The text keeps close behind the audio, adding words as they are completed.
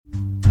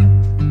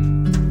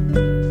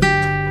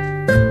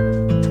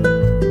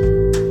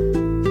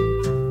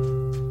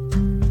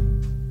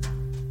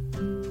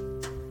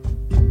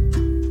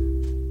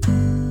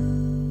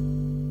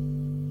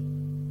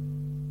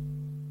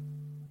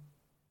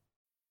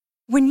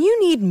When you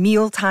need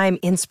mealtime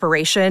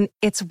inspiration,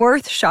 it's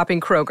worth shopping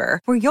Kroger,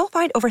 where you'll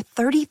find over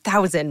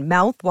 30,000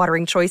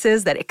 mouth-watering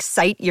choices that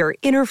excite your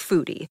inner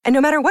foodie. And no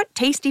matter what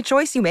tasty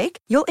choice you make,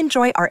 you'll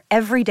enjoy our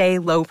everyday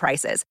low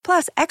prices,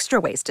 plus extra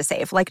ways to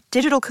save, like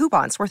digital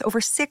coupons worth over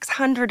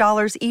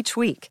 $600 each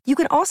week. You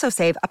can also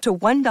save up to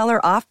 $1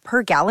 off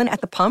per gallon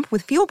at the pump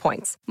with fuel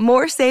points.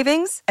 More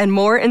savings and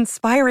more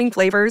inspiring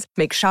flavors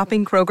make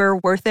shopping Kroger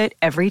worth it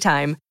every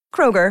time.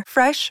 Kroger,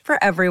 fresh for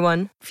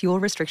everyone. Fuel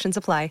restrictions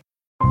apply.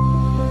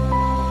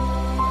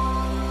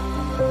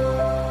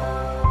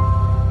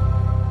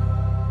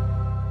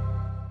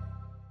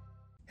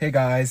 Hey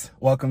guys,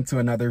 welcome to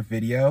another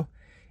video.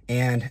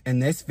 And in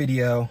this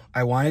video,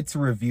 I wanted to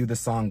review the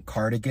song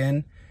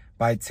Cardigan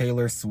by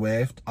Taylor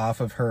Swift off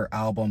of her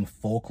album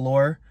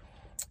Folklore.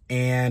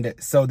 And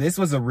so this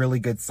was a really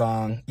good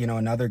song, you know,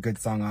 another good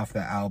song off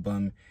the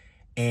album.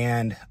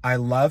 And I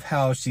love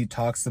how she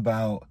talks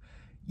about,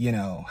 you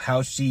know,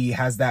 how she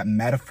has that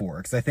metaphor.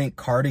 Because I think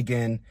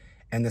Cardigan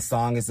and the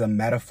song is a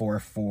metaphor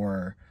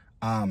for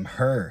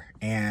her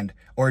and,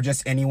 or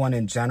just anyone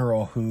in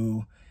general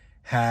who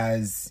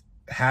has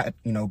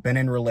you know, been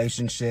in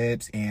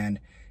relationships and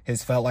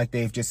has felt like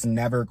they've just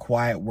never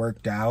quite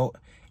worked out,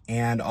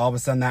 and all of a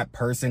sudden that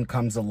person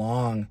comes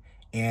along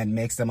and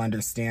makes them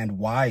understand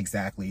why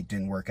exactly it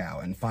didn't work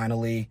out, and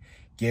finally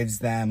gives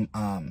them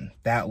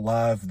that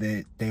love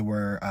that they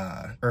were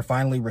or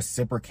finally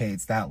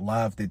reciprocates that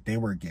love that they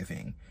were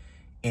giving.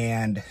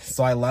 And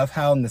so I love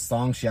how in the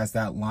song she has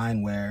that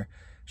line where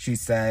she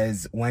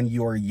says, when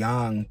you're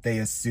young, they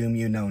assume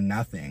you know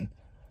nothing.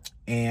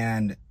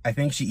 And I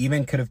think she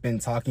even could have been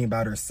talking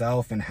about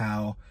herself and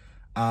how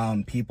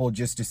people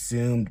just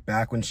assumed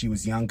back when she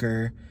was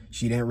younger,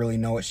 she didn't really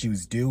know what she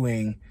was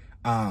doing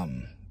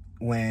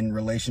when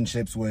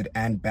relationships would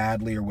end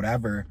badly or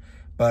whatever.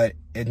 But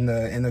in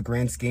the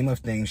grand scheme of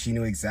things, she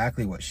knew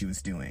exactly what she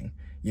was doing,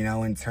 you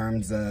know, in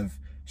terms of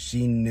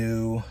she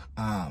knew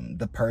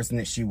the person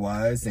that she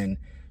was, and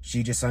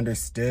she just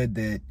understood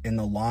that in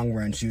the long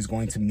run, she was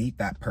going to meet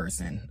that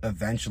person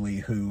eventually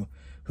who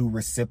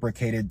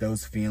reciprocated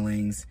those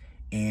feelings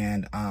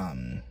and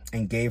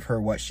gave her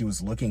what she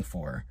was looking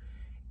for.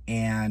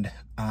 And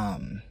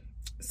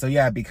so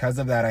yeah, because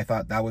of that, I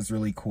thought that was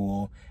really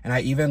cool. And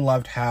I even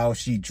loved how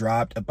she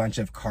dropped a bunch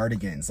of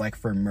cardigans, like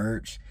for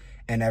merch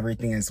and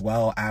everything as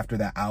well, after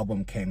that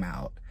album came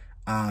out,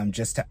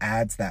 just to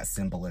add to that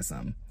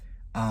symbolism.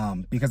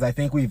 Because I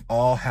think we've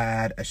all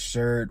had a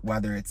shirt,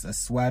 whether it's a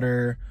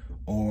sweater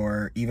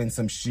or even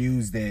some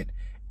shoes that,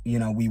 you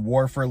know, we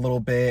wore for a little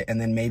bit and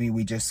then maybe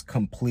we just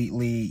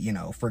completely, you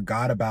know,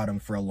 forgot about them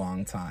for a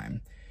long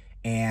time.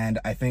 And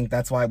I think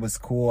that's why it was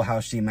cool how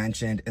she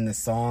mentioned in the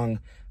song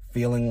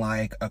feeling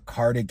like a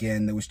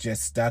cardigan that was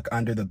just stuck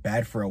under the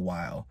bed for a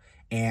while.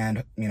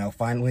 And, you know,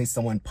 finally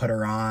someone put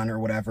her on or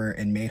whatever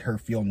and made her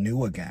feel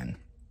new again.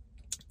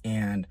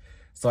 And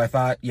so I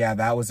thought, yeah,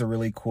 that was a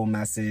really cool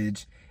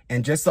message.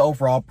 And just the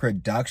overall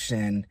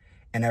production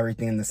and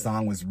everything in the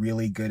song was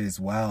really good as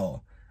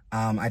well.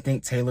 I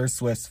think Taylor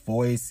Swift's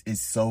voice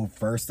is so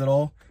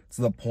versatile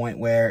to the point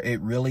where it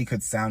really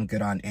could sound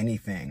good on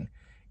anything.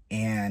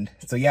 And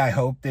so, yeah, I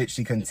hope that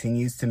she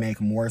continues to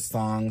make more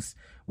songs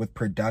with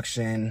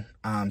production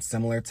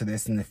similar to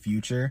this in the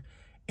future.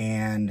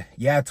 And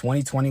yeah,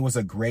 2020 was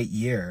a great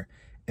year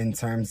in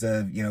terms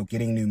of, you know,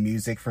 getting new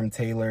music from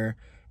Taylor.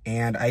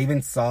 And I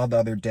even saw the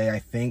other day, I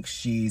think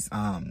she's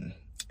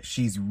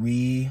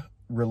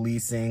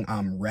re-releasing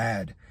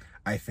Red,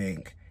 I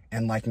think,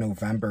 in like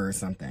November or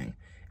something.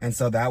 And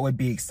so that would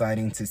be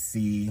exciting to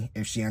see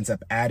if she ends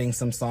up adding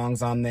some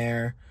songs on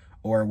there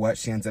or what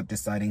she ends up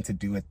deciding to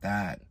do with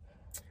that.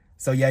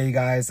 So yeah, you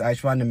guys, I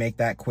just wanted to make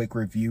that quick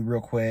review real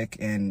quick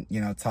and,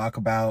 you know, talk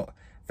about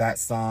that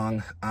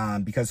song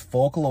because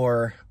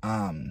Folklore,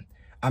 I'm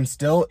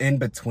still in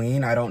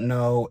between. I don't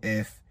know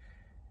if,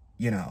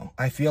 you know,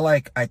 I feel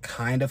like I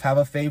kind of have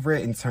a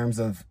favorite in terms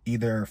of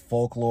either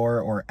Folklore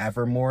or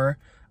Evermore,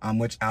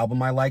 which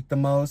album I like the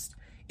most.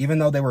 Even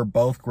though they were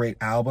both great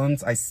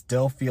albums, I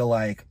still feel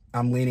like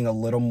I'm leaning a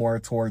little more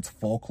towards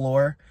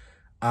Folklore.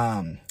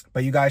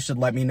 But you guys should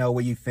let me know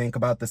what you think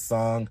about the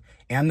song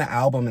and the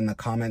album in the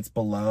comments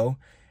below.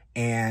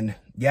 And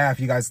yeah,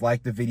 if you guys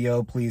like the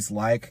video, please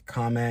like,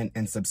 comment,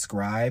 and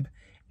subscribe.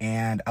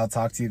 And I'll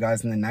talk to you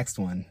guys in the next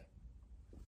one.